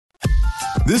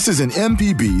This is an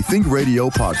MPB Think Radio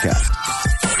podcast.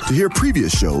 To hear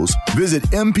previous shows, visit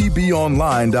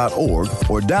mpbonline.org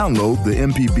or download the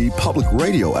MPB Public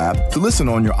Radio app to listen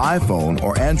on your iPhone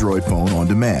or Android phone on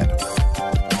demand.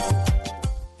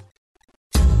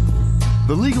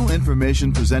 The legal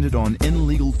information presented on In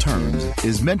Legal Terms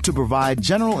is meant to provide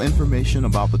general information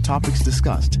about the topics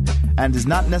discussed and is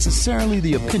not necessarily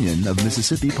the opinion of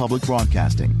Mississippi Public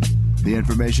Broadcasting. The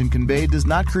information conveyed does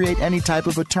not create any type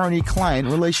of attorney-client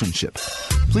relationship.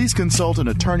 Please consult an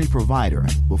attorney provider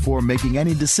before making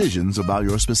any decisions about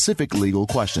your specific legal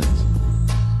questions.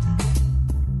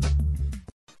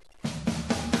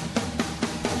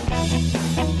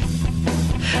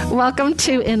 Welcome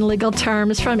to In Legal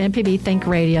Terms from MPB Think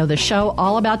Radio, the show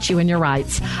all about you and your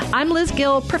rights. I'm Liz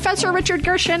Gill. Professor Richard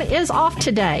Gershon is off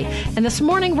today, and this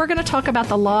morning we're going to talk about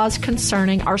the laws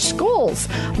concerning our schools.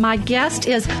 My guest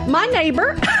is my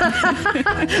neighbor,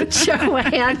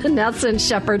 Joanne Nelson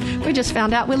Shepherd. We just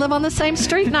found out we live on the same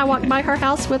street, and I walked by her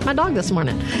house with my dog this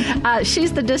morning.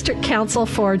 She's the district counsel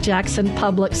for Jackson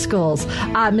Public Schools.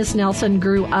 Miss Nelson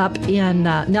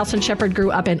Nelson Shepherd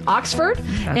grew up in Oxford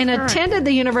and attended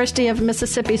the University of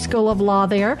Mississippi School of Law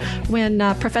there when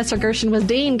Professor Gershon was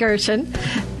Dean Gershon,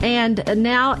 and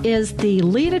now is the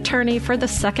lead attorney for the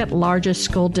second largest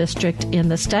school district in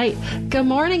the state. Good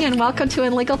morning and welcome to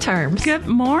In Legal Terms. Good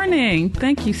morning.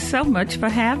 Thank you so much for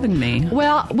having me.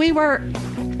 Well,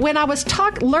 when I was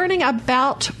learning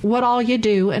about what all you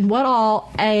do and what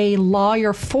all a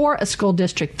lawyer for a school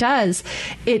district does,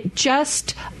 it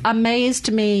just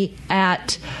amazed me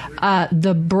at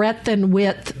the breadth and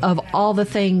width of all the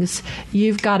things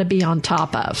you've got to be on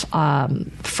top of,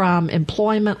 from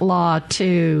employment law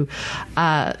to,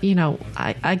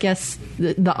 I guess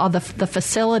the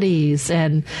facilities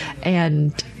and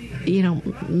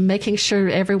making sure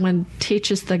everyone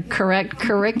teaches the correct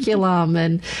curriculum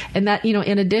and that,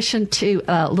 in addition to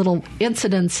little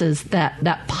incidences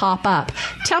that pop up.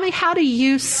 Tell me, how do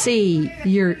you see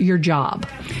your job?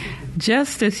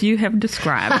 Just as you have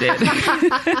described it.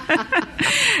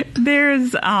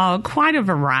 There's quite a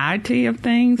variety of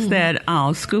things that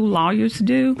school lawyers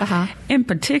do. In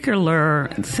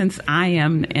particular, since I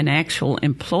am an actual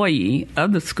employee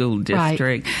of the school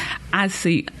district, I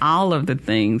see all of the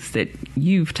things that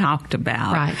you've talked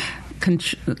about. Right.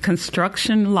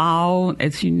 Construction law,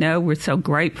 as you know, we're so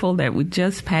grateful that we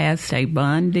just passed a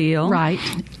bond deal. Right.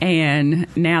 And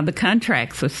now the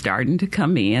contracts are starting to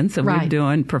come in. So we're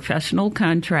doing professional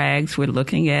contracts. We're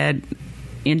looking at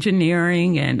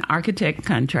engineering and architect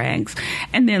contracts.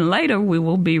 And then later we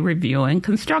will be reviewing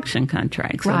construction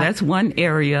contracts. So that's one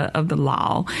area of the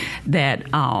law that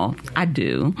I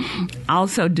do. I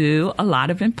also do a lot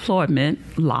of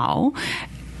employment law.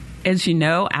 As you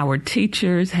know, our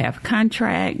teachers have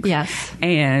contracts. Yes.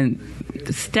 And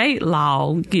the state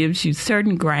law gives you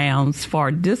certain grounds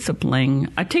for disciplining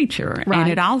a teacher. Right.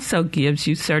 And it also gives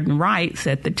you certain rights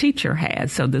that the teacher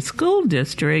has. So the school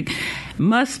district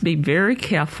must be very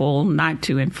careful not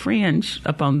to infringe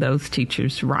upon those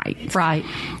teachers' rights. Right.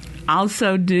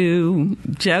 Also do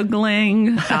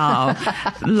juggling,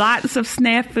 lots of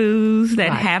snafus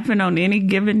that happen on any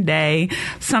given day.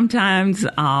 Sometimes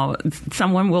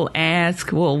someone will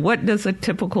ask, well, what does a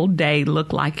typical day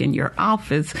look like in your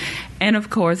office? And, of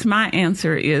course, my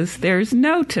answer is there's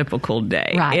no typical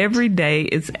day. Right. Every day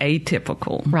is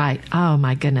atypical. Right. Oh,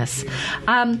 my goodness.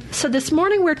 So this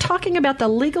morning we're talking about the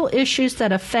legal issues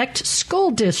that affect school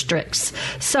districts.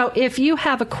 So if you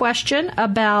have a question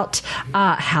about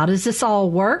how does this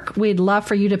all work, we'd love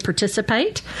for you to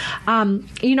participate. I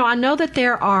know that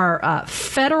there are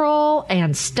federal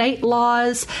and state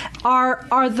laws.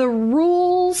 Are the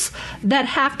rules that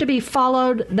have to be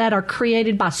followed that are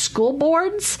created by school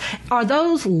boards, are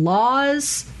those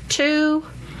laws too?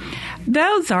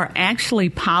 Those are actually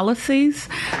policies.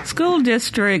 School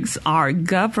districts are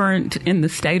governed in the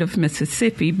state of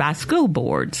Mississippi by school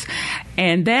boards,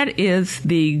 and that is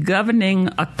the governing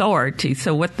authority.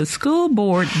 So what the school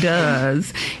board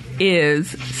does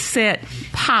is set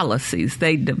policies.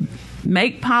 They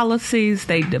make policies,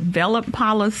 they develop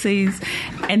policies,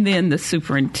 and then the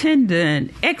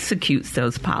superintendent executes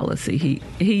those policies.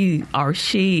 He or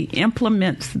she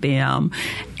implements them,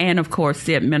 and of course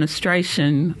the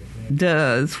administration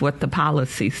does what the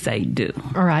policies say do.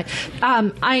 All right.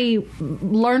 I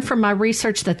learned from my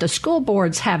research that the school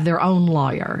boards have their own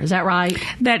lawyer. Is that right?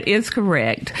 That is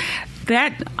correct.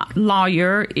 That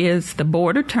lawyer is the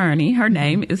board attorney. Her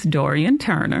name is Dorian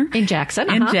Turner. In Jackson.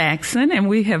 In Jackson. And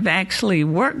we have actually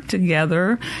worked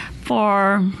together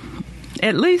for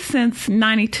At least since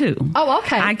 92. Oh,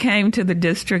 okay. I came to the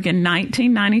district in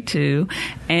 1992,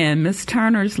 and Miss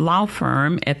Turner's law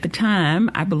firm at the time,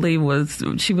 I believe,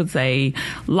 she was a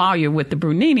lawyer with the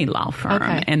Brunini law firm.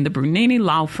 Okay. And the Brunini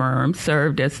law firm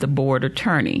served as the board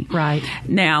attorney. Right.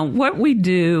 Now, what we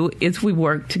do is we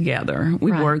work together.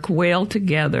 We work well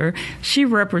together. She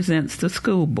represents the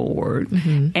school board,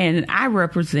 and I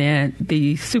represent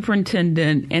the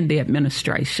superintendent and the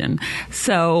administration.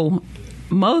 So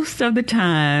most of the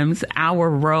times, our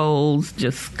roles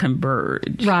just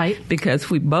converge. Right. Because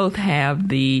we both have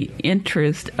the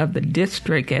interest of the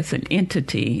district as an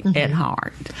entity at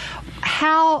heart.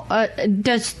 How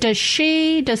does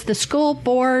the school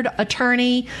board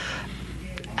attorney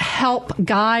help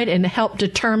guide and help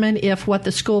determine if what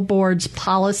the school board's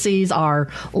policies are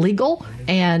legal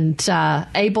and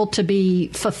able to be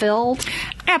fulfilled?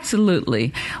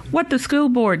 Absolutely. What the school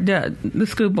board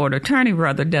attorney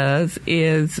does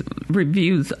is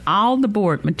reviews all the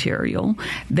board material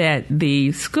that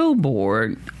the school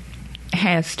board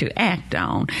has to act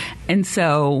on. And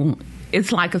so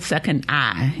it's like a second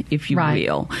eye, if you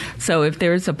will. So if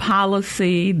there's a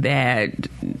policy that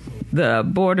the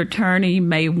board attorney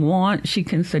may want, she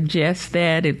can suggest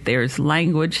that. If there's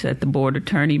language that the board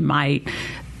attorney might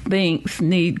think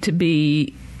need to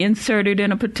be inserted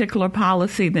in a particular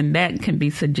policy, then that can be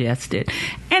suggested.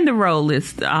 And the role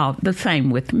is the same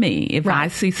with me. If I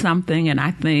see something and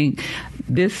I think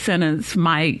this sentence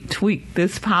might tweak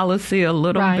this policy a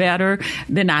little better,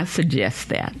 then I suggest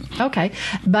that. Okay.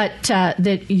 But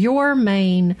that your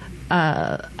main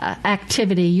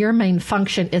activity, your main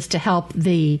function is to help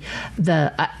the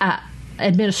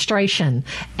administration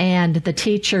and the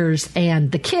teachers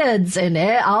and the kids and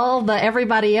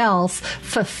everybody else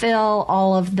fulfill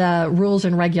all of the rules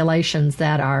and regulations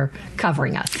that are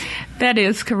covering us. That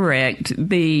is correct.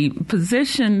 The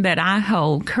position that I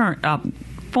hold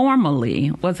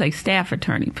formally was a staff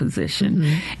attorney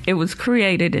position. It was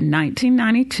created in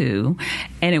 1992,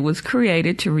 and it was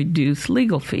created to reduce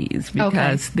legal fees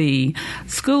because the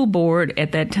school board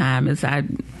at that time, as I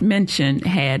mentioned,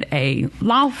 had a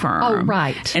law firm. Oh,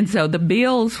 right. And so the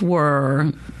bills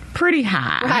were pretty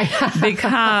high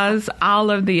because all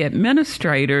of the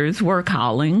administrators were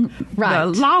calling the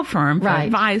law firm for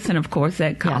advice, and of course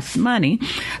that costs money.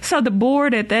 So the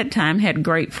board at that time had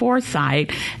great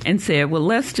foresight and said, well,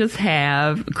 let's just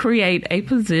create a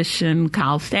position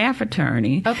called staff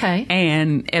attorney. Okay.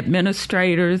 And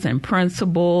administrators and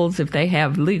principals, if they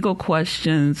have legal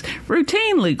questions,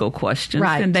 routine legal questions,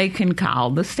 then they can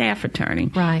call the staff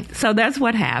attorney. Right. So that's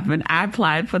what happened. I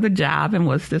applied for the job and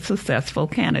was the successful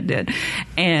candidate.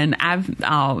 And I've,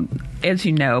 as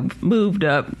you know, moved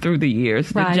up through the years.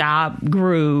 The job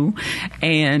grew,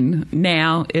 and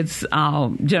now it's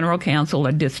general counsel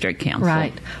or district counsel.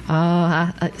 Right.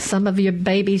 Some of your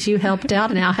babies you helped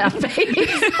out now have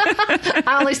babies.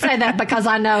 I only say that because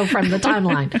I know from the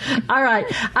timeline. All right.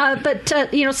 But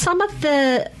some of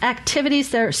the activities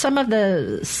there, some of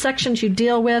the sections you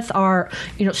deal with are,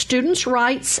 students'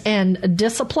 rights and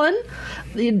discipline,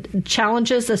 the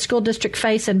challenges the school district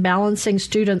face in balancing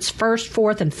students' First,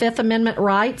 Fourth, and Fifth Amendment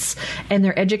rights and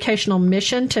their educational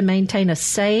mission to maintain a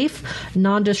safe,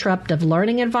 non-disruptive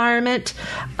learning environment,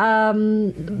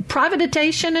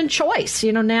 privatization and choice.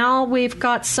 Now we've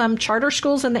got some charter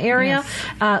schools in the area,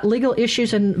 legal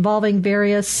issues involving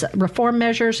various reform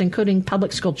measures, including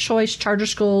public school choice, charter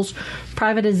schools,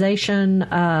 privatization,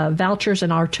 vouchers,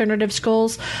 and alternative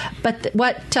schools. But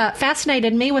what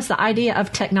fascinated me was the idea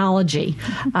of technology.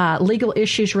 Legal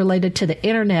issues related to the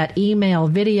internet, email,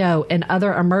 video, and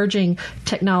other emerging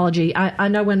technology. I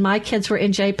know when my kids were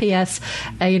in JPS,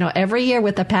 every year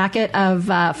with a packet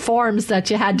of forms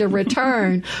that you had to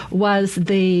return was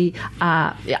the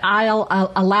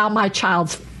I'll allow my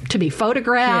child's to be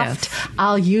photographed. Yes.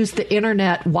 I'll use the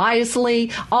internet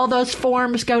wisely. All those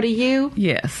forms go to you?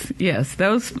 Yes.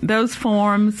 Those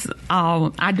forms,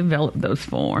 I developed those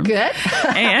forms. Good.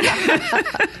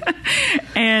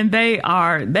 And they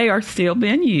are still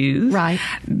being used. Right.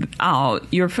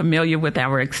 You're familiar with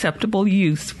our acceptable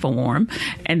use form,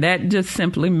 and that just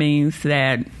simply means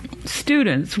that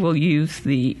students will use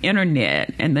the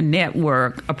internet and the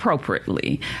network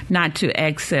appropriately, not to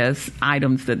access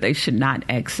items that they should not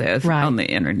access on the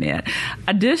internet.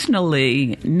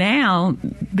 Additionally, now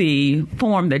the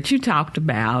form that you talked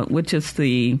about, which is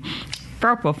the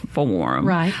FERPA form,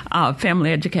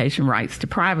 Family Education Rights to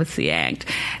Privacy Act.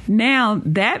 Now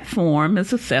that form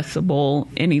is accessible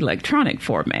in electronic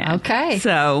format. Okay.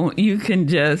 So you can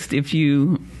just, if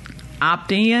you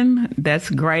opt in, that's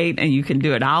great, and you can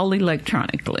do it all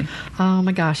electronically. Oh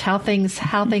my gosh, how things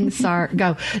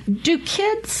go. Do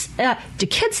kids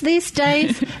these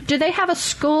days, do they have a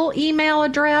school email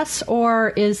address,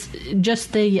 or is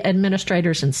just the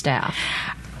administrators and staff?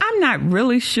 I'm not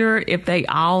really sure if they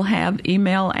all have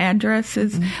email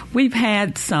addresses. Mm-hmm. We've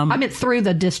had some... I meant through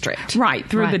the district. Right,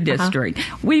 through the district.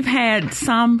 We've had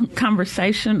some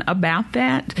conversation about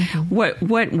that. Mm-hmm.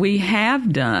 What we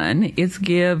have done is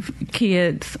give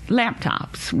kids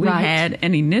laptops. We had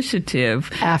an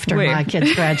initiative... After my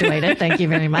kids graduated, thank you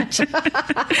very much.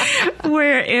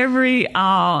 where every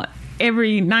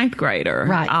ninth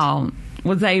grader...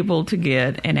 was able to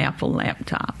get an Apple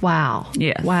laptop. Wow.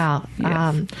 Yes. Wow.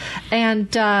 Yes.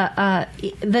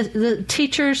 The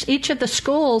teachers, each of the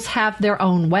schools have their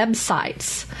own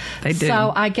websites. They do.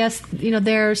 So I guess,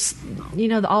 there's,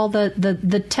 all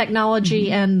the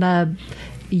technology and the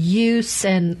use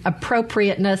and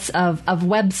appropriateness of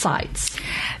websites.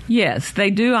 Yes,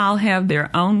 they do all have their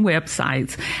own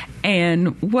websites.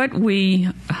 And what we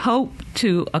hope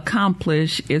to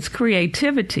accomplish is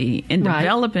creativity in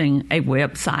developing a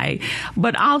website,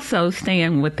 but also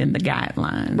staying within the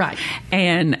guidelines. Right.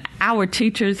 And our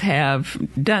teachers have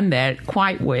done that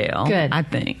quite well, Good. I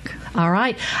think. All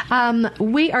right.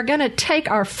 We are going to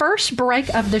take our first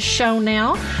break of the show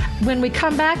now. When we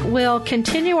come back, we'll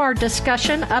continue our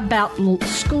discussion about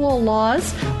school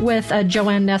laws with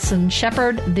Joanne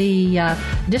Nelson-Shepard, the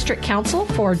District Counsel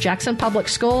for Jackson Public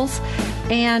Schools.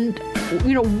 And,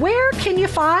 where can you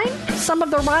find some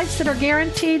of the rights that are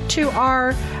guaranteed to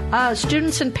our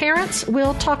students and parents?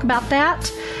 We'll talk about that.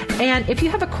 And if you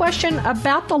have a question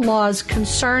about the laws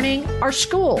concerning our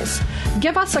schools,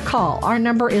 give us a call. Our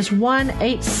number is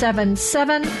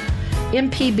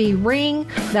 1-877-MPB-RING.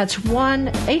 That's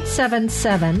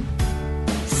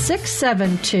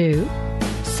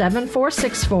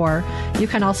 1-877-672-7464. You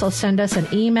can also send us an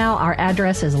email. Our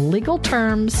address is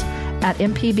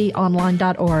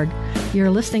legalterms@mpbonline.org. You're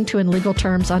listening to In Legal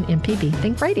Terms on MPB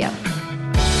Think Radio.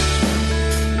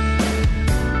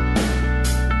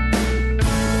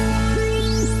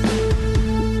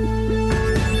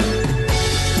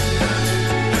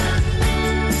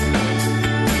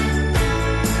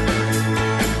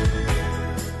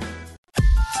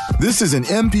 This is an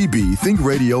MPB Think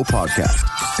Radio podcast.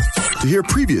 To hear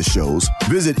previous shows,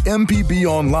 visit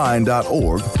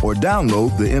mpbonline.org or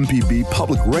download the MPB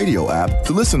Public Radio app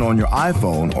to listen on your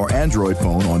iPhone or Android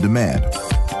phone on demand.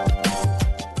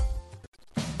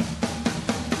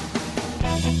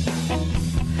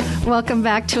 Welcome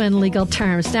back to In Legal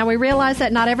Terms. Now, we realize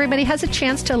that not everybody has a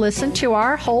chance to listen to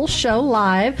our whole show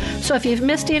live. So if you've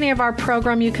missed any of our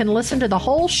program, you can listen to the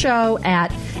whole show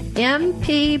at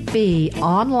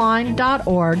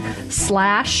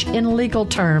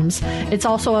mpbonline.org/inlegalterms. It's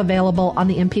also available on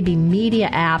the MPB Media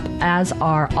app, as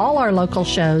are all our local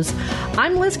shows.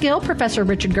 I'm Liz Gill. Professor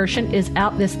Richard Gershon is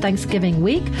out this Thanksgiving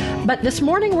week. But this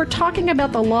morning we're talking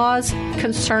about the laws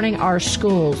concerning our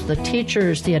schools, the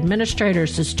teachers, the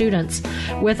administrators, the students,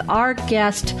 with our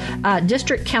guest,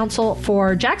 District Counsel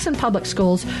for Jackson Public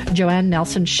Schools, Joanne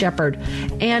Nelson-Shepard.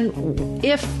 And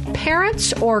if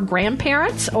parents or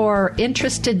grandparents or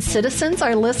interested citizens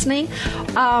are listening,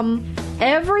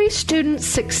 Every Student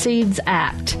Succeeds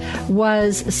Act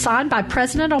was signed by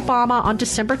President Obama on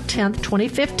December 10th,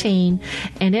 2015,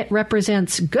 and it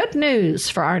represents good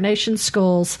news for our nation's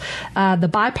schools. The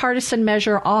bipartisan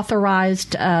measure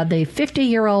authorized the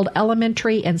 50-year-old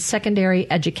Elementary and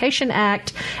Secondary Education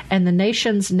Act and the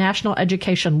nation's national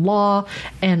education law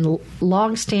and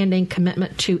longstanding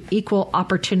commitment to equal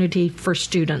opportunity for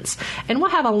students. And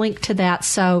we'll have a link to that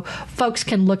so folks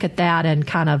can look at that and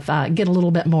kind of get a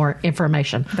little bit more information.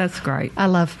 That's great. I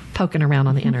love poking around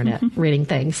on the internet, reading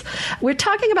things. We're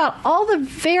talking about all the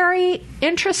very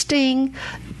interesting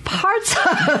parts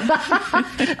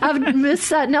of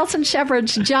Miss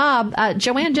Nelson-Shepard's job.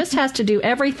 Joanne just has to do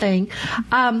everything.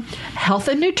 Health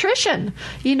and nutrition.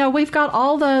 We've got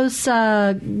all those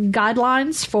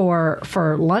guidelines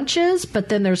for lunches, but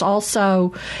then there's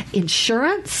also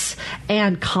insurance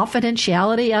and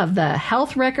confidentiality of the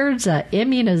health records,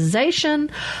 immunization,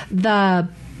 the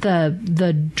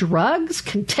drugs,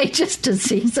 contagious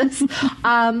diseases,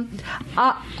 the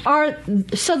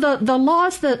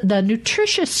laws, the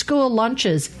nutritious school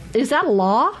lunches, is that a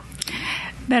law?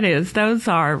 That is. Those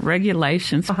are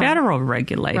regulations, federal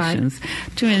regulations,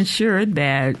 to ensure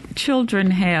that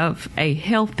children have a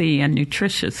healthy and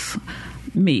nutritious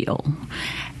meal.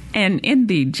 And in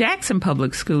the Jackson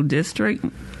Public School District,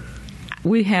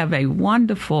 we have a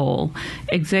wonderful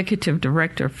executive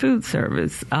director of food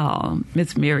service,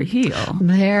 Miss Mary Hill.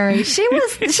 Mary,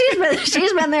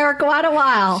 she's been there quite a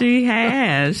while. She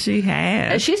has.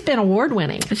 She's been award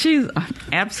winning. She's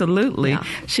absolutely. Yeah.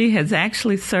 She has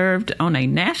actually served on a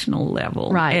national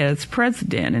level as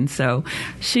president, and so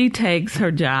she takes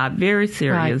her job very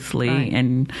seriously. Right.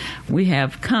 And we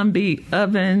have combi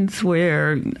ovens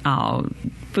where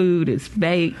food is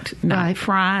baked, not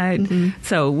fried. Mm-hmm.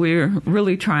 So we're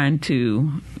really trying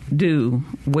to do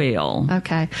well.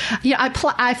 Okay. Yeah,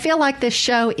 I feel like this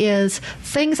show is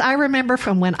things I remember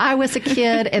from when I was a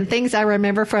kid and things I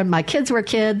remember from my kids were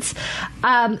kids.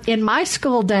 In my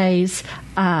school days,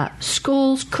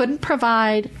 schools couldn't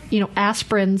provide,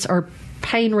 aspirins or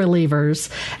pain relievers,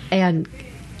 and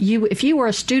if you were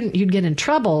a student, you'd get in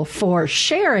trouble for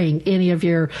sharing any of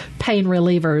your pain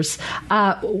relievers.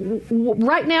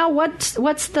 Right now,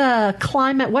 what's the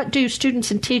climate? What do students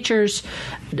and teachers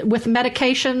with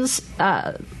medications?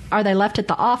 Are they left at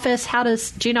the office?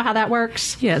 Do you know how that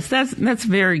works? Yes, that's a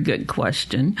very good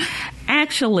question.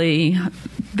 Actually,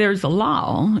 there's a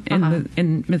law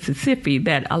in Mississippi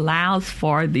that allows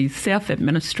for the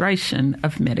self-administration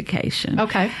of medication.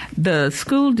 Okay. The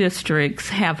school districts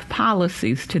have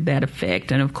policies to that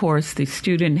effect, and of course, the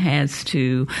student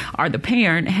the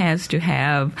parent has to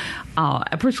have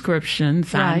a prescription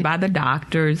signed by the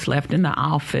doctors, left in the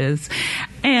office.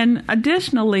 And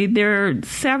additionally, there are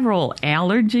several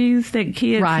allergies that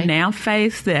kids now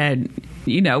face that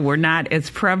were not as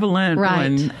prevalent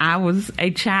when I was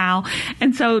a child.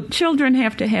 And so children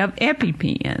have to have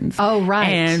EpiPens. Oh, right.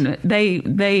 And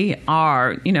they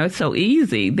are, so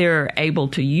easy. They're able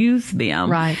to use them.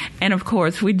 Right. And of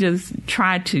course, we just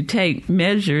try to take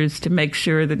measures to make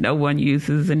sure that no one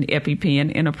uses an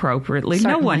EpiPen inappropriately.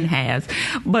 Certainly. No one has.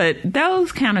 But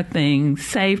those kind of things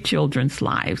save children's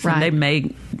lives. Right. And they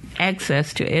make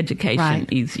access to education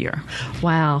easier.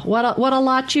 Wow. What a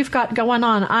lot you've got going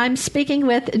on. I'm speaking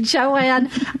with Joanne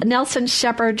Nelson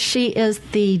Shepherd. She is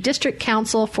the district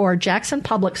counsel for Jackson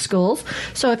Public Schools.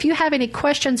 So if you have any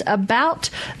questions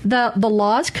about the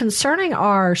laws concerning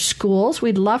our schools,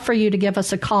 we'd love for you to give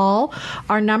us a call.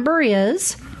 Our number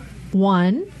is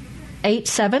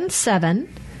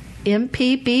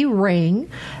 1-877-MPB-RING.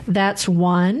 That's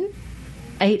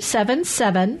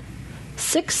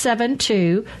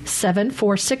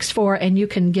 1-877-672-7464, and you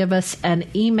can give us an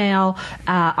email.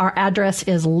 Our address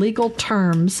is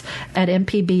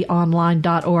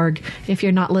legalterms@mpbonline.org if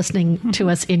you're not listening to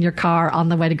us in your car on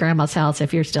the way to Grandma's house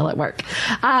if you're still at work.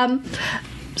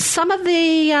 Some of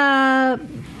the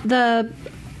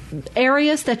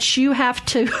areas that you have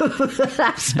to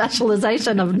have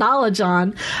specialization of knowledge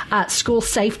on: school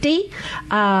safety,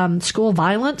 school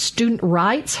violence, student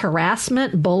rights,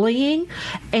 harassment, bullying,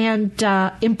 and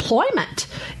employment.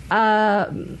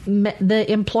 The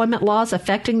employment laws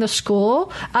affecting the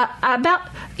school.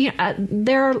 They're in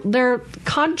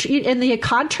the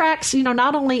contracts.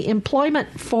 Not only employment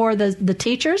for the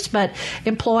teachers, but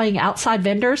employing outside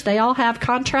vendors. They all have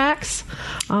contracts.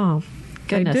 Oh.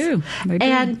 Goodness. They do.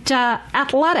 And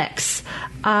athletics,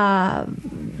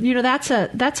 that's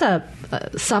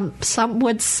some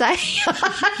would say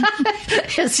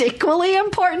is equally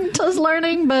important as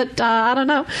learning, but I don't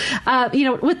know.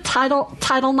 With Title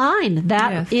IX,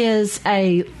 that is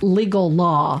a legal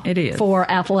law. It is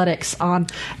for athletics and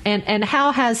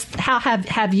how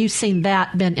have you seen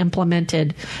that been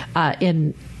implemented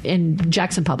in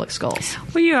Jackson Public Schools?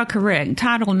 Well, you are correct.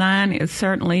 Title IX is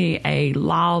certainly a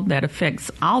law that affects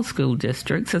all school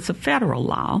districts. It's a federal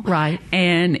law. Right.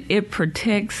 And it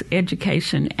protects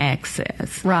education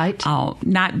access. Right.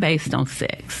 Not based on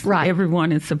sex. Right.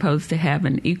 Everyone is supposed to have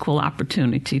an equal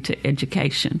opportunity to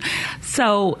education.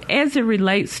 So as it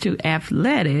relates to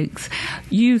athletics,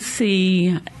 you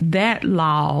see that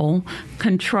law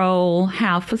control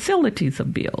how facilities are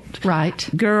built. Right.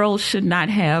 Girls should not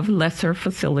have lesser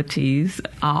facilities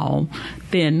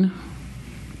than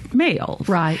males.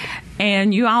 Right.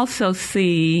 And you also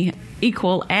see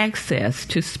equal access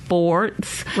to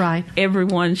sports. Right.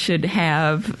 Everyone should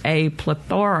have a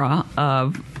plethora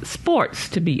of sports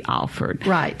to be offered.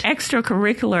 Right.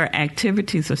 Extracurricular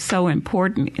activities are so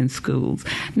important in schools.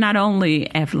 Not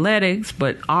only athletics,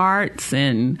 but arts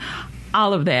and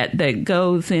all of that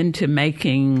goes into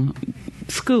making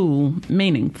school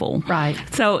meaningful. Right.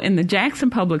 So in the Jackson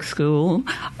Public School,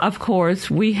 of course,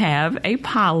 we have a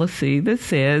policy that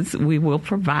says we will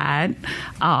provide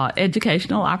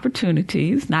educational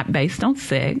opportunities not based on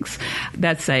sex.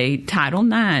 That's a Title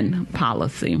IX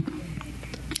policy.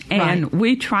 And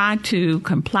we try to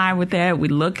comply with that. We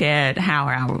look at how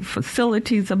our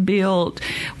facilities are built.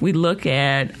 We look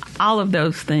at all of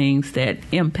those things that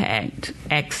impact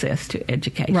access to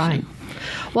education. Right.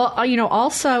 Well,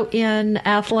 also in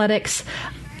athletics,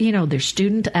 there's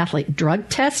student-athlete drug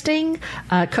testing,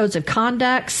 codes of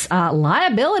conduct,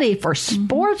 liability for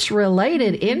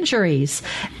sports-related injuries,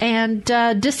 and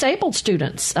disabled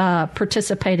students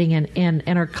participating in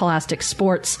interscholastic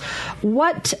sports.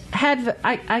 What have,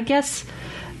 I guess,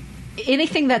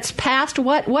 anything that's passed?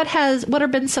 What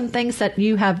have been some things that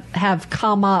you have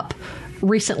come up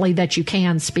recently that you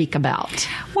can speak about?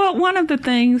 Well, one of the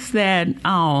things that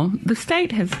the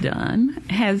state has done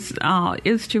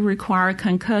is to require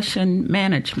concussion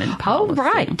management policy.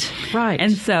 Oh, right.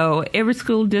 And so every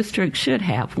school district should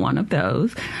have one of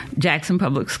those. Jackson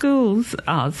Public Schools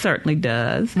certainly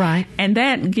does. Right. And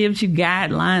that gives you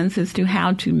guidelines as to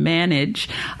how to manage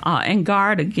and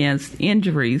guard against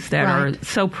injuries that are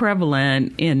so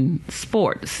prevalent in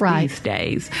sports these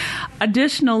days.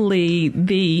 Additionally,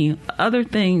 the other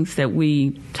things that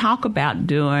we talk about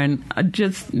doing are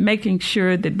just making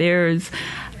sure that there's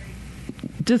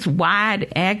just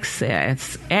wide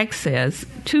access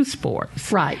to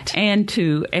sports, and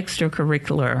to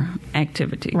extracurricular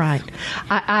activities. Right.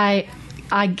 I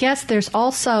guess there's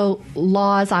also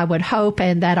laws, I would hope,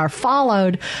 and that are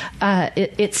followed.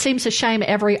 It seems a shame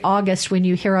every August when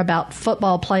you hear about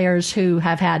football players who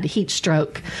have had heat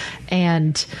stroke.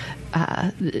 And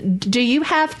do you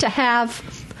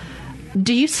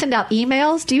send out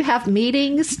emails? Do you have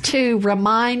meetings to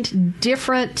remind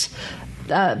different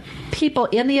people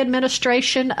in the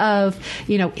administration of,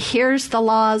 here's the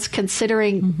laws,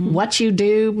 considering what you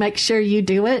do, make sure you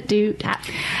do it?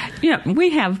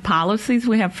 We have policies.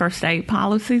 We have first aid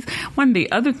policies. One of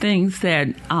the other things that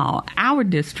our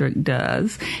district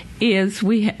does is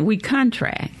we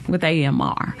contract with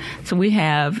AMR. So we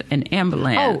have an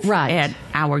ambulance at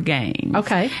our games.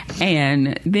 Okay.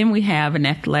 And then we have an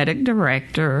athletic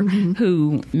director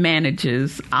who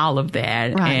manages all of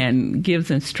that and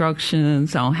gives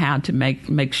instructions on how to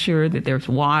make sure that there's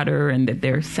water and that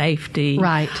there's safety.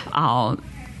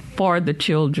 For the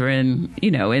children,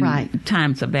 in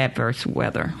times of adverse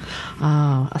weather.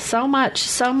 Oh, so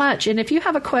much. And if you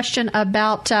have a question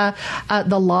about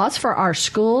the laws for our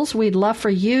schools, we'd love for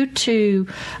you to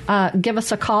give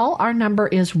us a call. Our number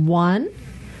is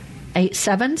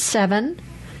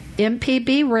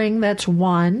 1-877-MPB-RING. That's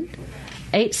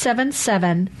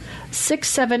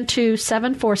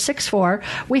 1-877-672-7464.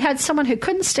 We had someone who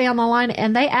couldn't stay on the line,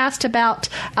 and they asked about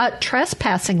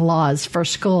trespassing laws for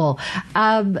school.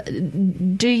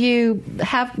 Do you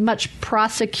have much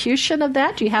prosecution of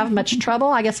that? Do you have much trouble?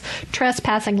 I guess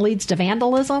trespassing leads to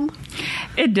vandalism.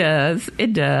 It does.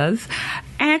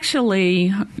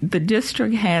 Actually, the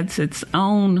district has its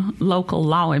own local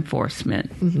law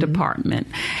enforcement department,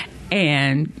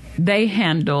 and they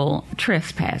handle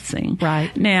trespassing.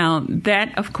 Right. Now,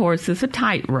 that, of course, is a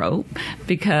tightrope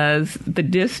because the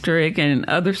district and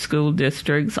other school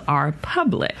districts are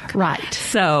public. Right.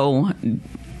 So,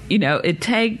 it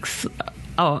takes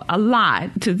a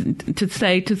lot to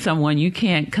say to someone, you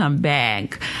can't come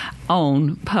back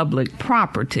on public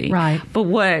property. Right. But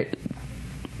what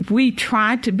we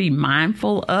try to be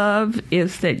mindful of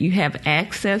is that you have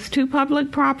access to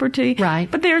public property,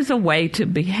 but there's a way to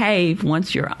behave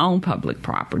once you're on public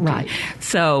property.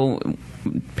 So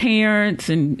parents,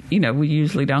 and we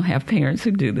usually don't have parents who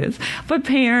do this, but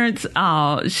parents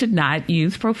should not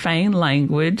use profane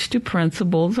language to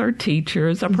principals or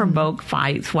teachers or provoke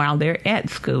fights while they're at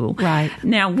school.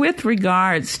 Now, with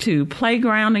regards to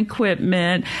playground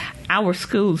equipment, our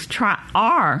schools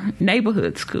are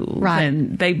neighborhood schools,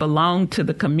 and they belong to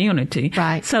the community.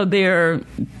 So they're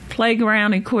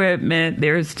playground equipment,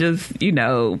 there's just,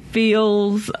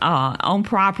 fields on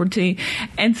property.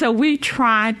 And so we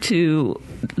try to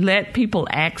let people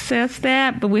access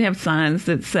that, but we have signs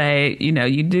that say,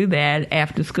 you do that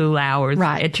after school hours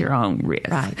at your own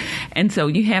risk. And so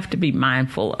you have to be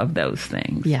mindful of those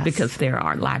things because there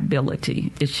are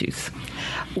liability issues.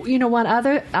 One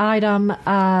other item,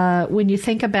 when you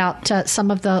think about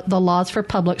some of the laws for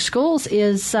public schools,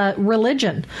 is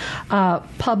religion.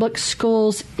 Public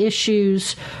schools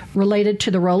issues related to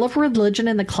the role of religion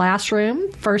in the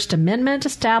classroom, First Amendment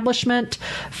establishment,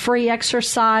 free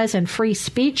exercise, and free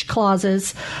speech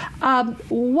clauses. I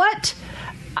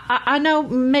know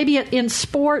maybe in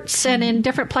sports and in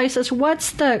different places,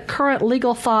 what's the current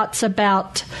legal thoughts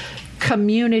about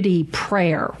community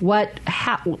prayer?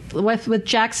 With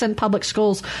Jackson Public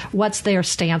Schools, what's their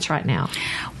stance right now?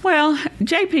 Well,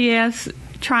 JPS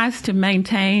tries to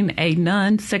maintain a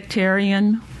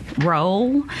non-sectarian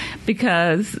role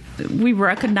because we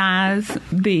recognize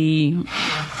the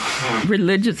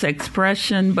religious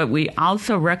expression, but we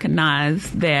also recognize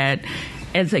that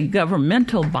as a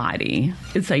governmental body,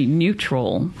 it's a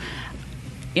neutral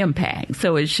impact.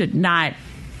 So it should not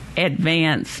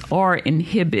advance or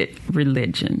inhibit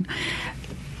religion.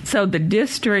 So the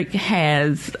district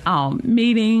has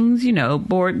meetings,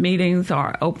 board meetings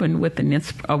are open with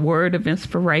a word of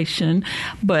inspiration,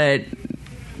 but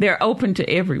they're open to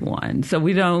everyone. So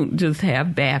we don't just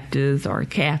have Baptists or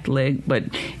Catholic, but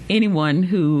anyone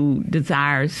who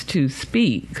desires to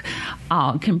speak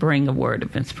can bring a word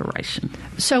of inspiration.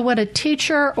 So would a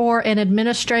teacher or an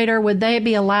administrator, would they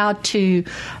be allowed to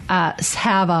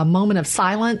have a moment of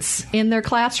silence in their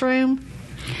classroom?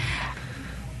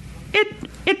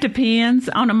 It depends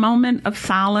on a moment of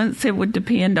silence. It would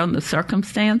depend on the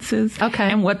circumstances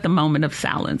and what the moment of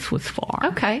silence was for.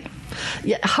 Okay.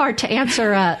 Yeah, hard to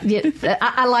answer.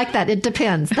 I like that. It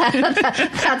depends.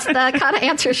 That's the kind of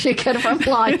answers you get from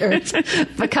lawyers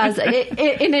because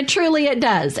it truly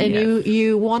does. And yes.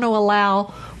 you want to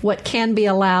allow what can be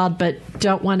allowed, but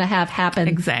don't want to have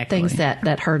happen things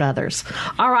that hurt others.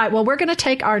 All right. Well, we're going to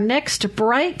take our next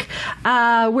break.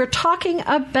 We're talking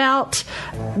about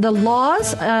the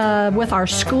laws with our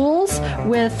schools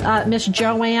with Miss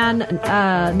Joanne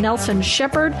Nelson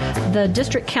Shepard, the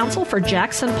District Counsel for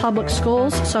Jackson Public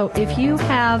Schools. So if you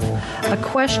have a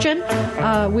question,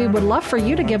 we would love for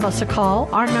you to give us a call.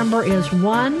 Our number is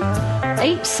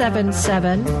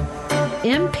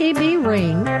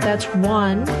 1-877-MPB-RING. That's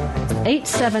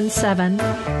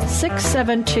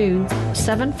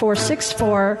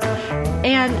 1-877-672-7464.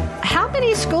 And how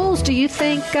many schools do you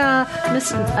think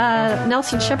Ms.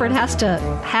 Nelson Shepard has to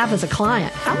have as a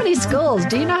client? How many schools?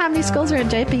 Do you know how many schools are in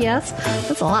JPS?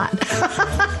 That's a lot.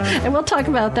 And we'll talk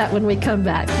about that when we come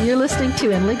back. You're listening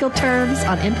to In Legal Terms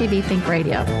on MPB Think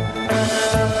Radio.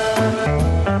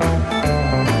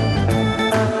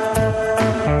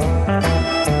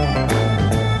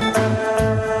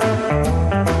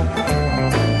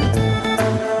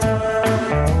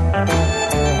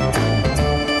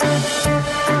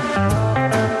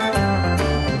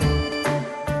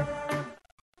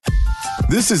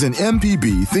 This is an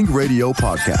MPB Think Radio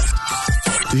podcast.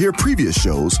 To hear previous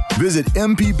shows, visit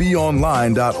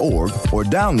mpbonline.org or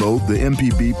download the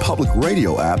MPB Public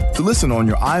Radio app to listen on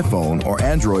your iPhone or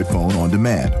Android phone on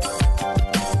demand.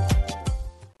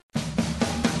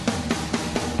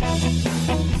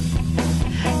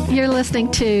 You're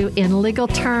listening to In Legal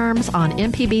Terms on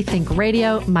MPB Think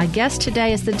Radio. My guest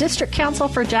today is the District Counsel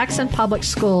for Jackson Public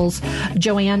Schools,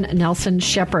 Joanne Nelson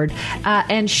Shepard.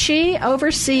 And she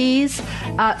oversees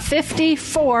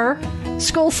 54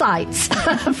 school sites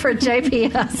for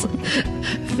JPS.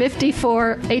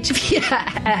 54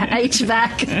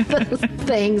 HVAC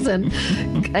things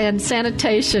and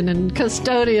sanitation and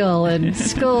custodial and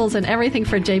schools and everything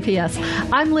for JPS.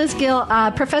 I'm Liz Gill.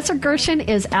 Professor Gershon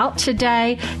is out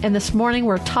today, and this morning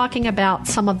we're talking about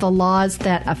some of the laws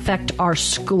that affect our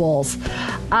schools.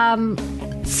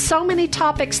 So many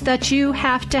topics that you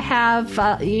have to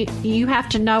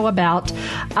know about.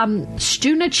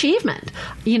 Student achievement,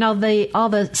 all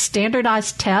the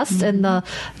standardized tests and the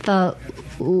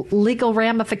legal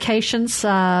ramifications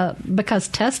because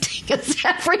testing is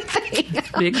everything.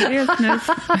 Big business.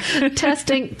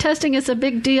 Testing is a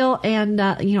big deal, and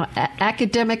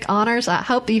academic honors. I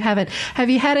hope you haven't.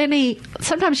 Have you had any?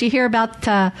 Sometimes you hear about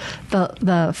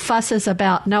the fusses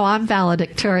about no, I'm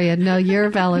valedictorian, no, you're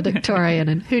valedictorian,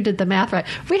 and who did the math right?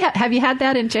 Have you had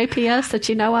that in JPS that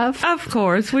you know of? Of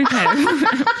course, we've had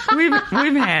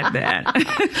we've had that.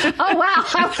 Oh wow,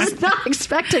 I was not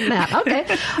expecting that. Okay.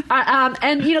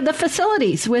 And, the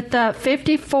facilities with the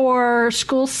 54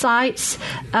 school sites,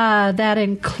 that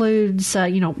includes,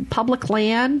 public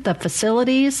land, the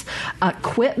facilities,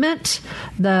 equipment,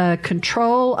 the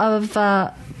control of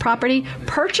property,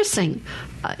 purchasing.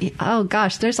 Oh,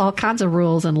 gosh, there's all kinds of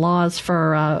rules and laws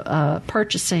for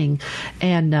purchasing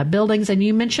and buildings. And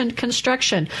you mentioned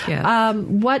construction. Yes.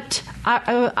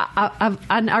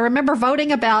 I remember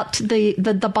voting about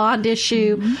the bond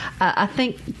issue. Mm-hmm. I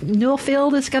think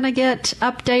Newfield is going to get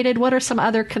updated. What are some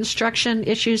other construction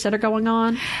issues that are going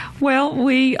on? Well,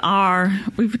 we've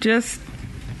just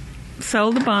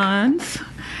sold the bonds,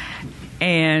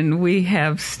 and we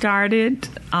have started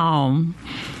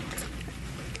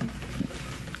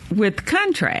with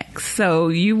contracts. So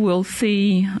you will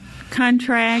see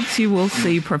contracts, you will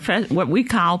see what we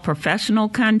call professional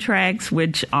contracts,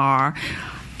 which are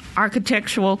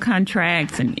architectural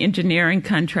contracts and engineering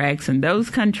contracts, and those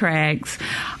contracts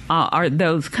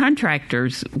those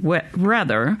contractors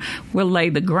rather will lay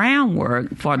the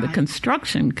groundwork for the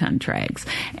construction contracts,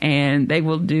 and they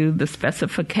will do the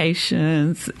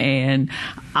specifications and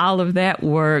all of that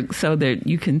work so that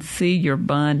you can see your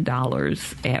bond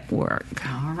dollars at work.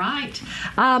 All right.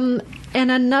 And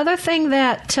another thing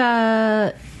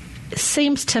that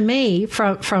seems to me,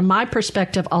 from my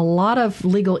perspective, a lot of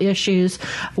legal issues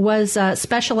was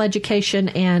special education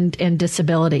and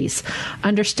disabilities.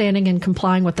 Understanding and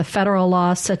complying with the federal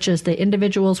laws, such as the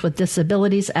Individuals with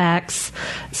Disabilities Acts,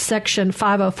 Section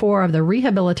 504 of the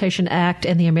Rehabilitation Act,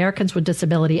 and the Americans with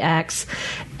Disability Acts.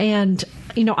 And,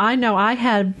 I know I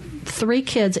had 3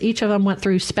 kids. Each of them went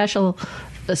through special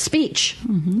speech,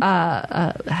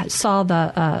 saw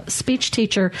the speech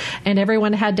teacher, and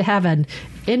everyone had to have an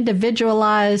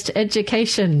individualized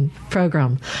education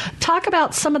program. Talk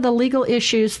about some of the legal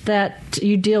issues that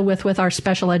you deal with our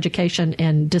special education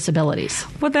and disabilities.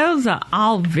 Well, those are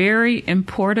all very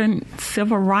important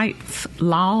civil rights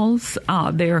laws.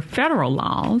 They're federal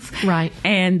laws. Right.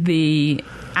 And the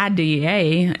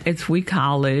IDEA, as we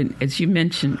call it, as you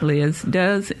mentioned, Liz,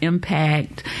 does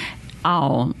impact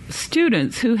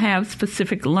students who have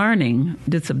specific learning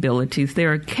disabilities.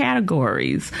 There are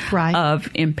categories of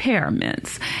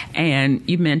impairments. And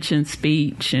you mentioned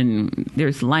speech, and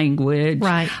there's language.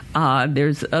 Right.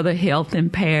 There's other health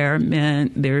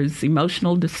impairment. There's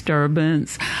emotional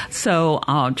disturbance. So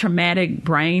traumatic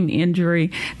brain injury.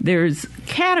 There's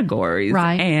categories.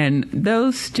 Right. And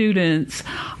those students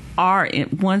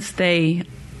once they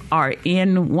are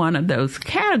in one of those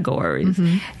categories,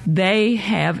 they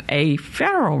have a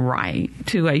federal right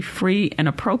to a free and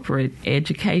appropriate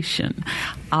education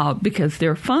because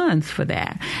there are funds for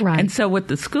that. Right. And so what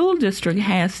the school district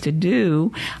has to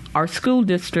do, our school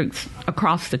districts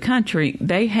across the country,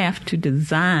 they have to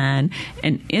design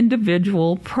an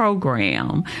individual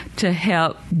program to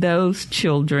help those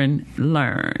children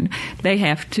learn. They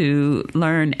have to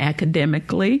learn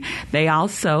academically. They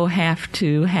also have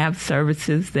to have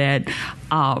services that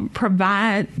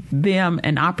provide them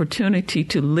an opportunity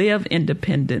to live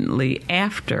independently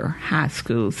after high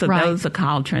school. So those are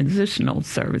called transitional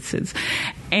services.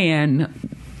 And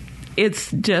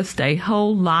it's just a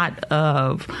whole lot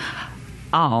of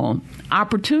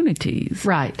opportunities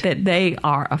that they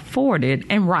are afforded,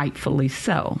 and rightfully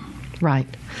so. Right.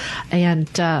 And,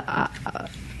 I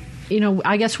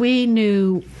guess we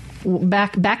knew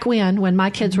back when my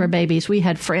kids were babies, we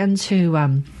had friends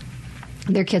who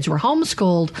their kids were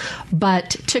homeschooled, but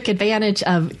took advantage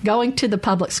of going to the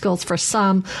public schools for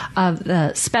some of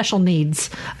the special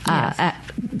needs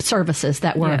services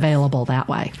that were available that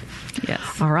way. Yes.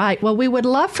 All right. Well, we would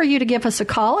love for you to give us a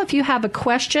call if you have a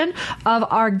question of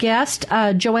our guest,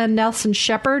 Joanne Nelson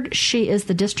Shepherd. She is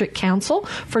the district counsel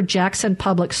for Jackson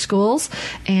Public Schools.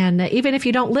 And even if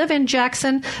you don't live in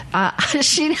Jackson, I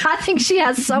think she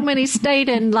has so many state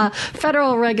and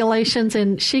federal regulations,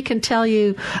 and she can tell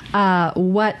you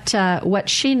what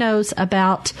she knows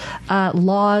about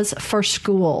laws for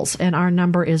schools. And our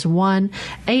number is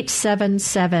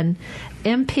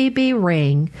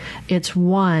 1-877-MPB-RING. It's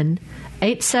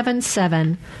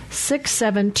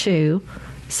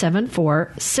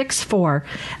 1-877-672-7464.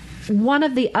 One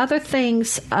of the other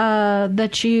things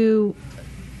that you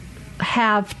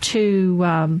have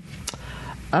to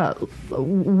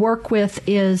work with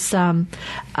is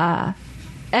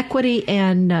equity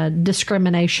and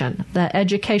discrimination. The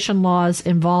education laws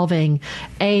involving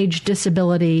age,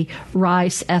 disability,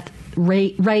 race,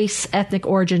 ethnic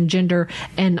origin, gender,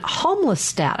 and homeless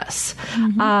status.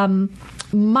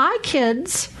 My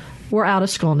kids were out of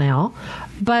school now,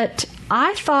 but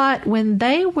I thought when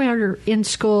they were in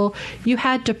school, you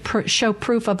had to show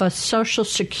proof of a Social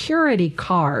Security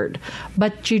card,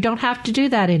 but you don't have to do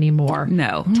that anymore.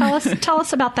 No. Tell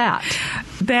us about that.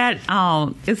 That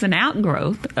is an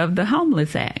outgrowth of the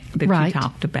Homeless Act that you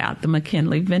talked about, the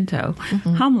McKinley-Vento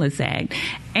Homeless Act.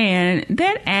 And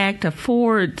that act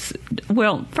affords,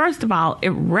 well, first of all,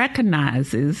 it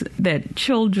recognizes that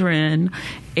children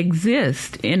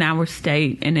exist in our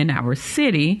state and in our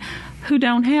city who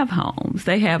don't have homes.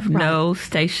 They have no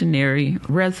stationary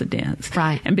residence.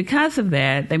 Right. And because of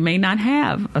that, they may not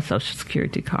have a Social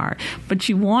Security card, but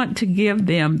you want to give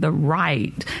them the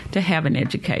right to have an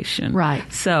education. Right.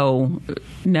 So,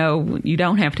 no, you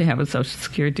don't have to have a Social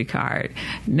Security card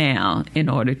now in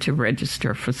order to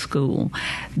register for school.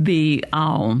 The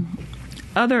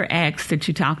other acts that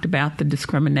you talked about, the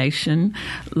discrimination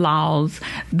laws,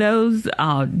 those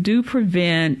do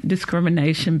prevent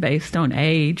discrimination based on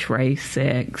age, race,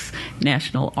 sex,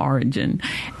 national origin,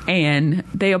 and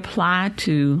they apply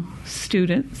to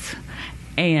students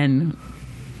and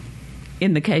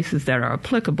in the cases that are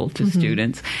applicable to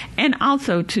students, and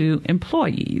also to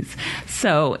employees.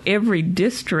 So every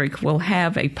district will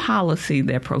have a policy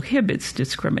that prohibits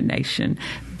discrimination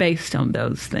based on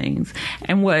those things.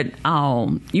 And what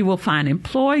you will find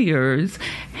employers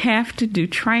have to do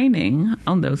training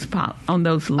on those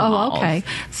laws,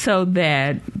 so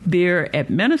that their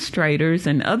administrators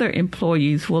and other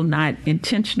employees will not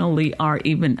intentionally or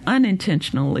even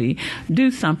unintentionally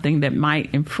do something that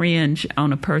might infringe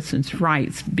on a person's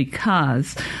rights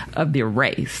because of their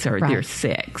race or their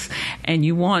sex. And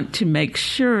you want to make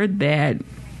sure that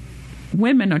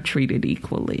women are treated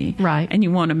equally. Right. And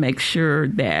you want to make sure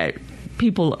that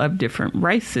people of different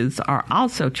races are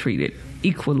also treated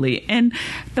equally. And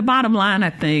the bottom line, I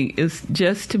think, is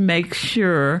just to make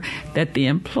sure that the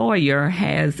employer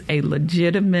has a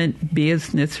legitimate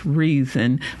business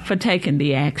reason for taking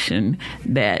the action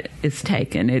that is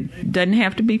taken. It doesn't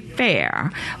have to be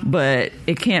fair, but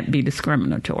it can't be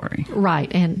discriminatory. Right.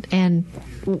 And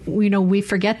we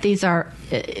forget these are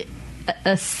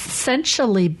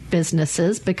essentially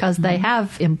businesses because they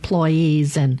have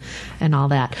employees and all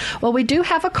that. Well, we do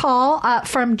have a call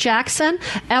from Jackson.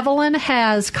 Evelyn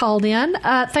has called in.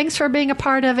 Thanks for being a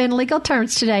part of In Legal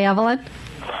Terms today, Evelyn.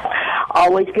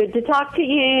 Always good to talk to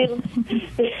you.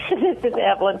 This is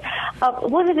Evelyn.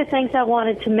 One of the things I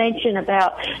wanted to mention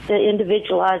about the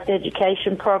individualized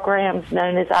education programs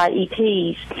known as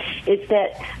IEPs is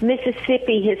that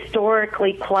Mississippi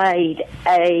historically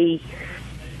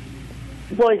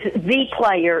was the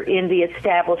player in the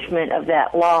establishment of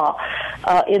that law.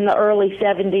 In the early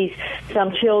 70s,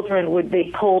 some children would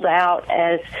be pulled out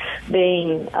as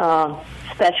being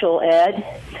special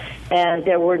ed, and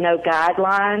there were no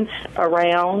guidelines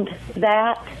around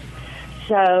that.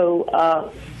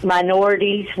 So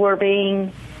minorities were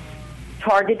being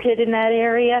targeted in that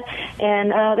area,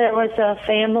 and there was a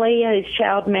family, his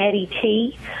child Maddie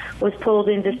T. was pulled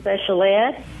into special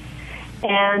ed,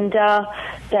 and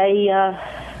they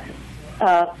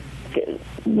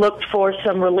looked for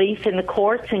some relief in the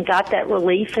courts and got that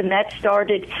relief, and that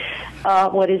started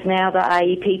what is now the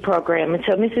IEP program. And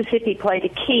so Mississippi played a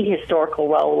key historical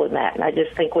role in that, and I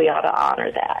just think we ought to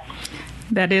honor that.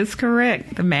 That is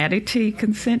correct. The Maddie T.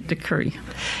 consent decree.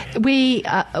 We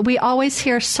always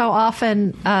hear so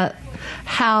often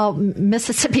how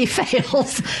Mississippi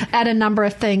fails at a number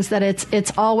of things, that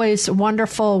it's always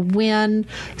wonderful when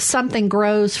something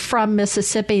grows from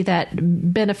Mississippi that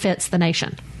benefits the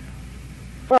nation.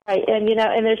 Right, and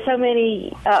and there's so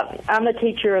many. I'm a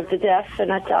teacher of the deaf,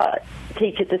 and I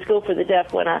teach at the School for the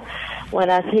Deaf when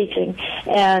I'm teaching.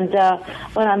 And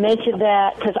when I mentioned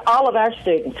that, because all of our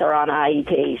students are on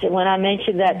IEPs, and when I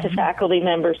mentioned that to faculty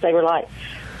members, they were like,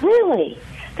 "Really?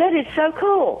 That is so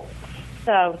cool."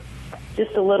 So,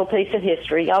 just a little piece of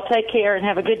history. Y'all take care and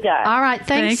have a good day. All right,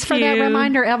 thanks for that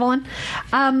reminder, Evelyn.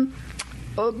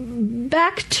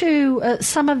 Back to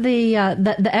some of the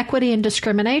equity and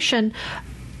discrimination.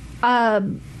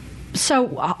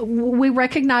 So we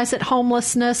recognize that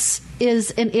homelessness is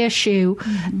an issue.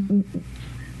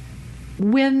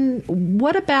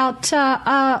 What about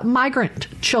migrant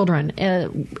children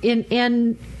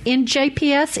in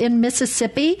JPS in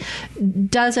Mississippi?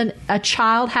 Doesn't a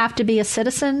child have to be a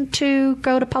citizen to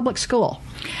go to public school?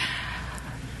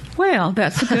 Well,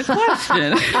 that's a good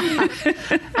question.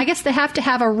 I guess they have to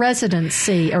have a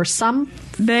residency or some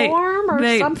form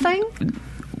or something.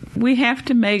 We have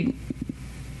to make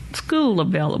school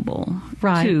available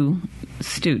to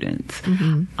students,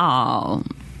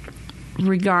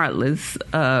 regardless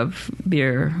of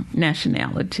their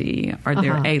nationality or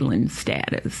their alien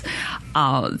status.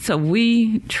 So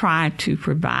we try to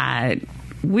provide.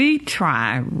 We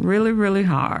try really, really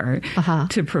hard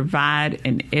to provide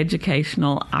an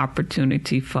educational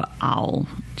opportunity for all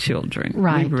children.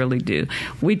 Right. We really do.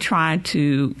 We try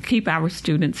to keep our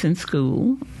students in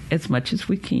school as much as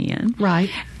we can. Right.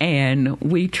 And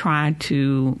we try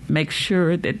to make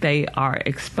sure that they are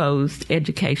exposed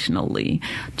educationally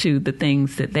to the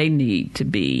things that they need to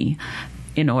be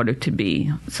in order to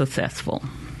be successful.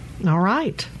 All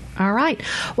right. All right.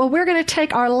 Well, we're going to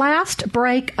take our last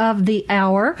break of the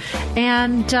hour.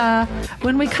 And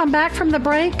when we come back from the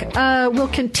break, we'll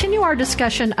continue our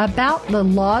discussion about the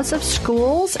laws of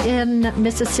schools in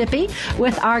Mississippi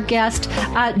with our guest,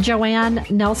 Joanne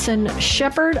Nelson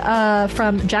Shepard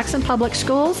from Jackson Public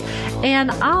Schools. And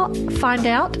I'll find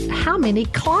out how many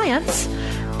clients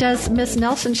does Miss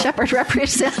Nelson Shepard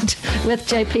represent with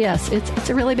JPS? It's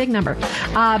a really big number.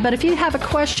 But if you have a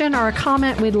question or a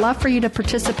comment, we'd love for you to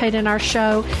participate in our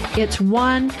show. It's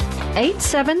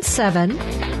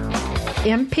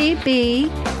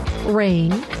 1-877-MPB-RING.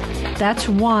 That's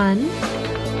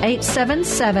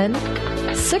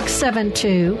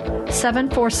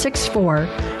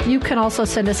 1-877-672-7464. You can also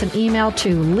send us an email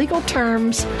to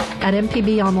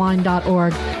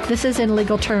legalterms@mpbonline.org. This is In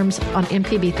Legal Terms on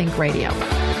MPB Think Radio.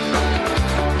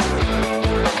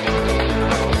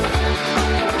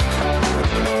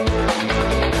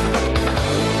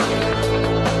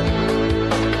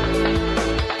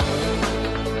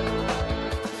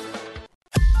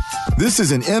 This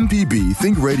is an MPB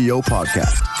Think Radio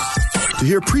podcast. To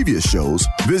hear previous shows,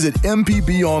 visit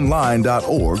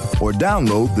mpbonline.org or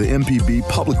download the MPB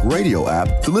Public Radio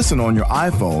app to listen on your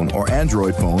iPhone or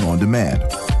Android phone on demand.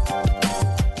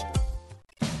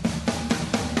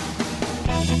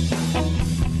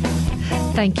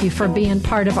 Thank you for being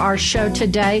part of our show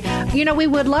today. You know, we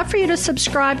would love for you to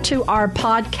subscribe to our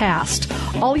podcast.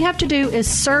 All you have to do is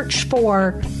search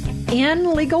for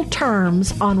In Legal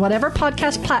Terms on whatever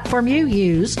podcast platform you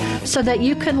use so that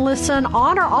you can listen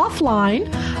on or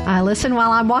offline. I listen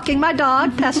while I'm walking my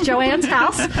dog past Joanne's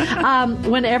house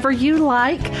whenever you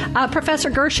like. Professor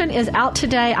Gershon is out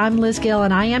today. I'm Liz Gill,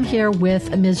 and I am here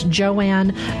with Ms.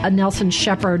 Joanne Nelson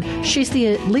Shepard. She's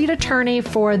the lead attorney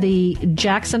for the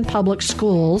Jackson Public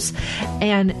Schools,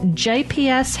 and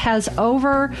JPS has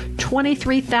over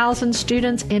 23,000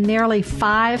 students and nearly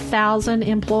 5,000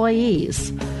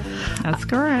 employees. That's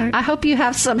correct. I hope you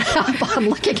have some help on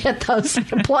looking at those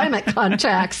employment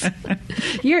contracts.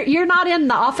 You're not in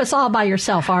the office all by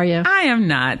yourself, are you? I am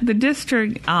not. The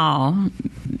district's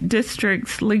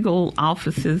legal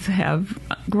offices have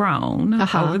grown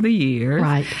over the years.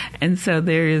 Right. And so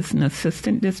there is an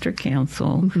assistant district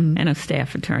counsel and a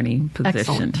staff attorney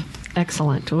position.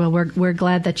 Excellent. Well, we're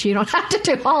glad that you don't have to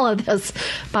do all of this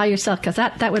by yourself, because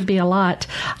that would be a lot.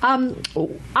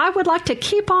 I would like to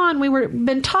keep on.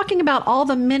 Been talking about all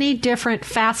the many different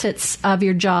facets of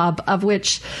your job, of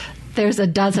which there's a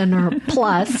dozen or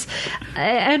plus.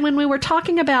 And when we were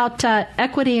talking about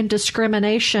equity and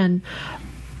discrimination,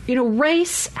 you know,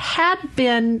 race had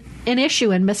been an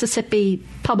issue in Mississippi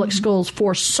public schools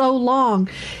for so long.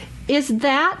 Is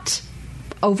that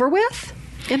over with?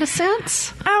 In a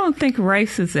sense? I don't think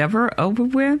race is ever over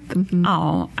with.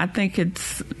 I think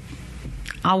it's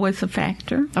always a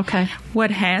factor. Okay.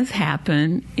 What has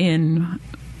happened in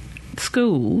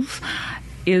schools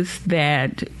is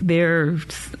that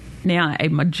there's now a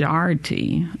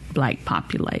majority black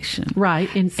population.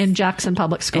 Right, in Jackson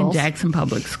Public Schools. In Jackson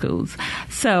Public Schools.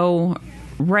 So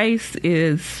race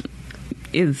is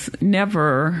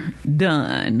never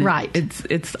done. Right.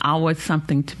 It's always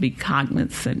something to be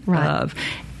cognizant of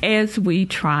as we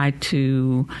try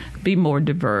to be more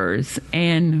diverse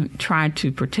and try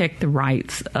to protect the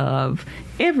rights of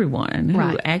everyone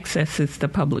who accesses the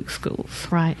public schools.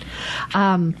 Right.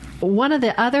 One of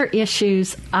the other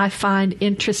issues I find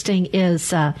interesting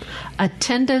is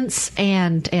attendance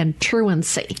and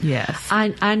truancy. Yes.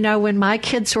 I know when my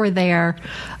kids were there,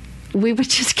 we would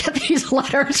just get these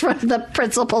letters from the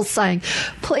principals saying,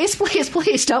 please, please,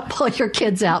 please don't pull your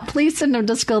kids out. Please send them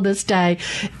to school this day.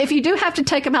 If you do have to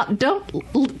take them out, don't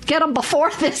get them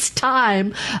before this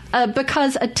time,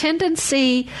 because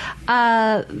attendancy,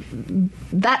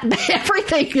 that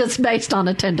everything is based on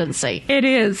attendancy. It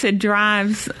is. It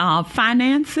drives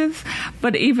finances,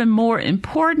 but even more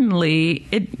importantly,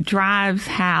 it drives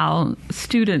how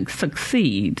students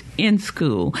succeed in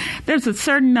school. There's a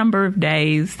certain number of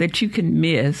days that you can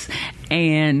miss,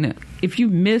 and if you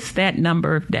miss that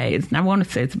number of days, and I want to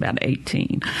say it's about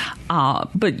 18,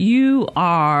 but you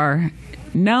are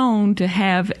known to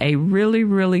have a really,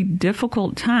 really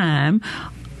difficult time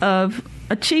of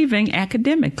achieving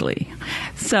academically.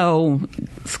 So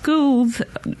schools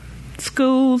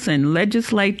and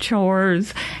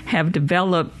legislatures have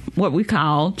developed what we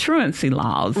call truancy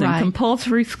laws and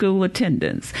compulsory school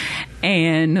attendance.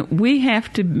 And we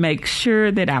have to make sure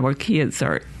that our kids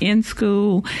are in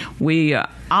school. We are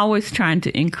always trying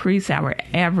to increase our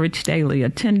average daily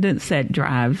attendance. That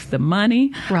drives the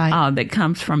money that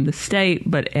comes from the state.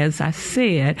 But as I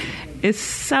said, it's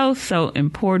so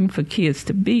important for kids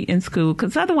to be in school,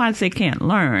 because otherwise they can't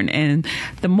learn. And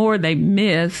the more they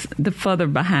miss, the further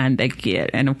behind they get.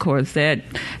 And, of course, that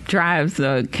drives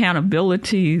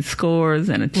accountability scores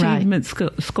and achievement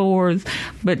scores.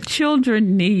 But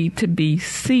children need to be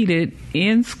seated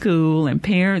in school, and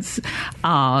parents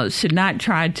should not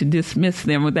try to dismiss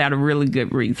them without a really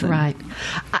good reason. Right.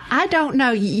 I don't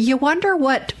know. You wonder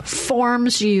what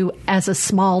forms you as a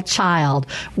small child.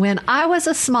 When I was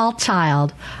a small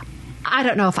child, I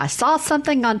don't know if I saw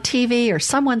something on TV or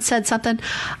someone said something.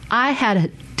 I had a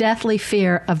deathly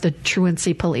fear of the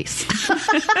truancy police.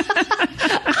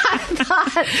 I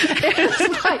thought it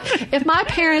was like, if my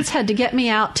parents had to get me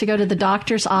out to go to the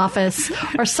doctor's office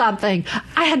or something,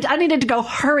 I needed to go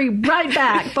hurry right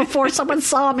back before someone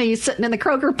saw me sitting in the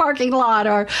Kroger parking lot.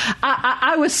 Or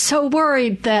I was so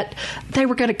worried that they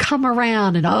were going to come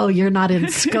around and, oh, you're not in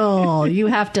school. You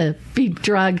have to be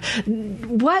drugged.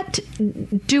 What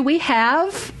do we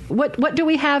have? What do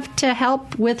we have to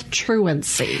help with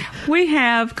truancy? We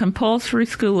have compulsory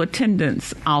school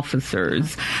attendance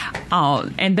officers,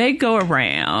 and they go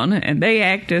around and they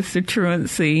act as the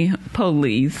truancy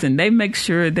police, and they make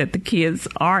sure that the kids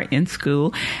are in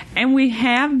school. And we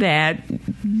have that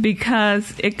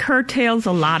because it curtails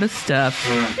a lot of stuff.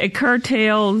 It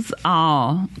curtails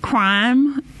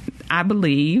crime, I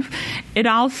believe. It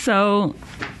also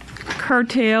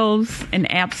curtails an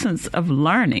absence of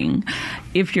learning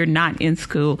if you're not in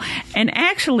school. And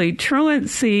actually,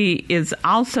 truancy is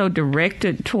also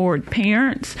directed toward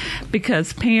parents,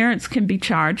 because parents can be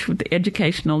charged with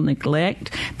educational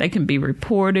neglect. They can be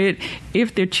reported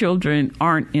if their children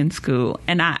aren't in school.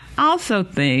 And I also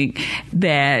think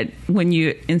that when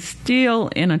you instill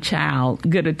in a child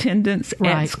good attendance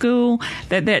at school,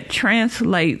 that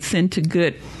translates into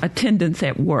good attendance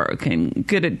at work and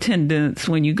good attendance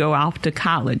when you go off to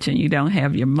college and you don't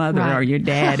have your mother or your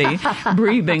daddy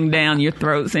breathing down your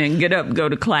throat saying, get up, go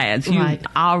to class. You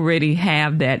already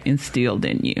have that instilled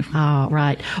in you. Oh,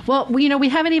 right. Well, we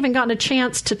haven't even gotten a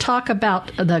chance to talk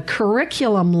about the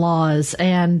curriculum laws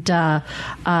and,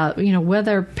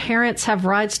 whether parents have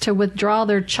rights to withdraw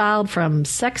their child from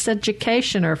sex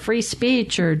education or free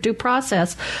speech or due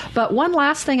process. But one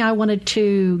last thing I wanted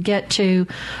to get to,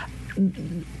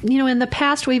 in the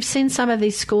past, we've seen some of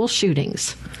these school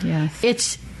shootings. Yes.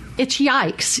 It's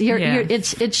yikes.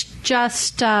 It's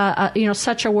just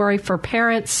such a worry for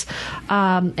parents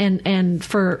and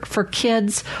for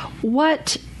kids.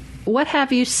 What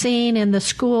have you seen in the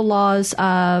school laws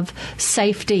of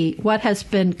safety? What has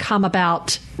come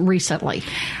about recently?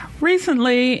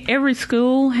 Recently, every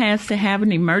school has to have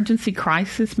an emergency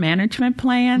crisis management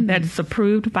plan that's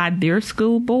approved by their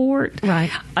school board.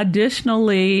 Right.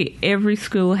 Additionally, every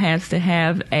school has to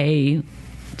have a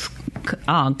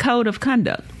code of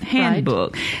conduct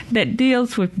handbook that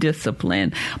deals with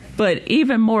discipline. But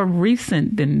even more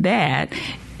recent than that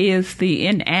is the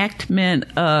enactment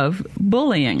of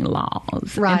bullying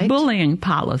laws and bullying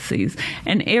policies.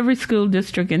 And every school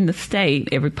district in the state,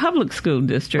 every public school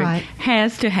district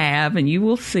has to have, and you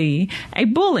will see, a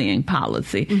bullying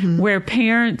policy where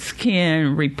parents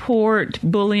can report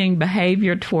bullying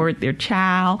behavior toward their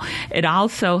child. It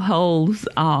also holds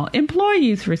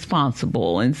employees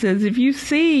responsible and says if you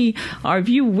see or if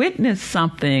you witness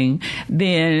something,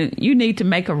 then you need to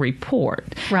make a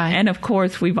report. Right. And of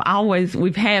course, we've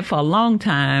had for a long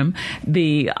time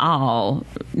the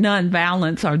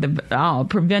nonviolence or the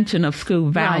prevention of school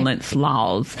violence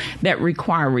laws that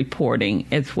require reporting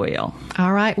as well.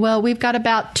 All right. Well, we've got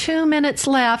about 2 minutes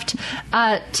left.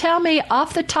 Tell me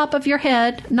off the top of your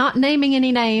head, not naming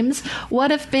any names,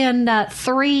 what have been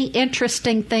 3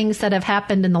 interesting things that have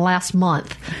happened in the last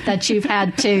month that you've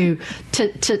had to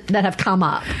that have come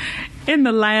up? In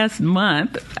the last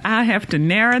month, I have to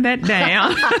narrow that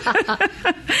down.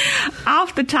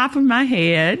 Off the top of my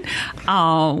head,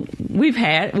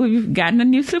 we've gotten a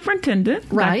new superintendent,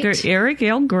 Dr. Eric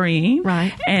L. Green,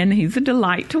 and he's a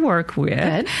delight to work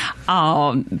with.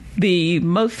 The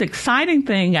most exciting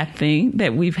thing I think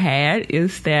that we've had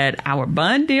is that our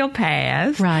bond deal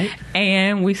passed,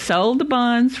 and we sold the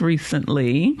bonds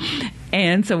recently.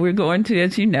 And so we're going to,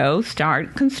 as you know,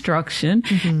 start construction.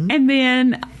 And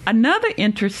then another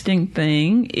interesting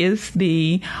thing is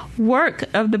the work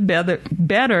of the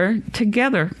Better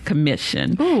Together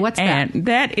Commission. Ooh, what's that? And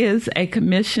that is a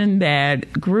commission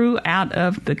that grew out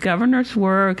of the governor's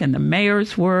work and the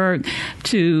mayor's work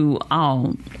to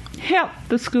help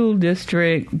the school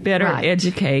district better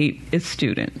educate its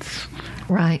students.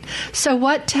 Right. So,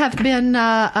 what's been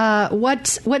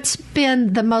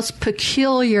the most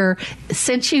peculiar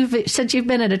since you've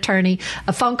been an attorney?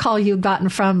 A phone call you've gotten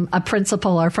from a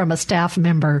principal or from a staff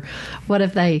member.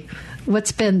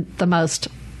 What's been the most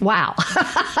wow?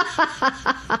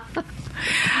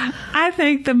 I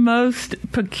think the most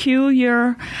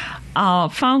peculiar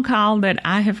phone call that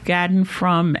I have gotten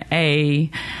from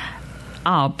a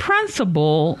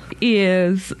principal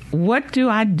is, what do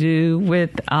I do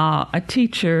with a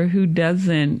teacher who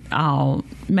doesn't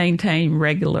maintain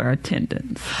regular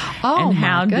attendance? And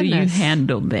how do you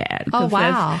handle that? Oh,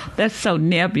 wow. That's so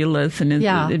nebulous, and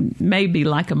it may be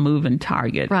like a moving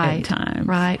target at times.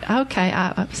 Right. Okay.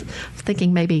 I was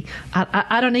thinking maybe,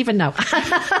 I don't even know.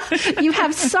 You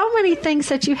have so many things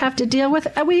that you have to deal with.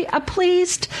 We are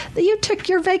pleased that you took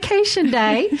your vacation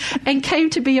day and came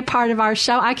to be a part of our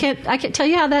show. I can't tell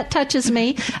you how that touches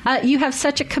me. You have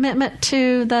such a commitment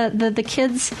to the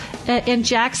kids in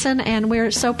Jackson, and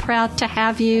we're so proud to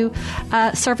have you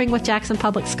serving with Jackson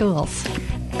Public Schools.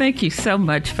 Thank you so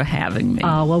much for having me.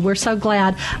 Oh, well, we're so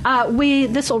glad.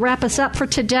 This will wrap us up for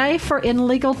today for In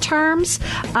Legal Terms.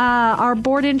 Our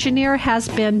board engineer has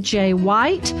been Jay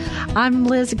White. I'm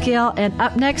Liz Gill, and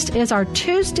up next is our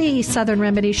Tuesday Southern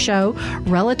Remedy show,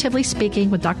 Relatively Speaking,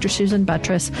 with Dr. Susan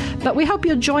Buttress. But we hope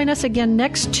you'll join us again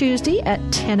next Tuesday at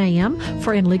 10 a.m.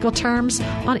 for In Legal Terms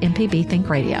on MPB Think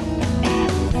Radio.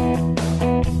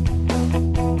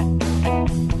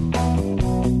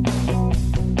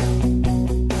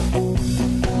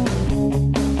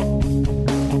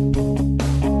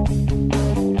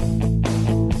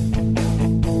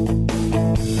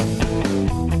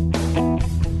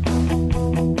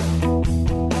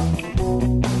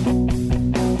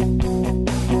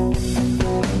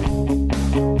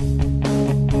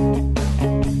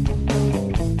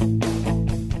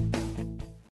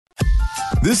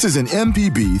 This is an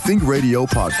MPB Think Radio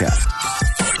podcast.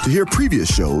 To hear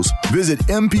previous shows, visit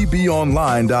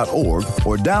mpbonline.org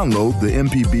or download the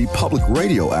MPB Public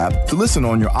Radio app to listen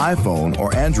on your iPhone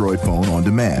or Android phone on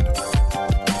demand.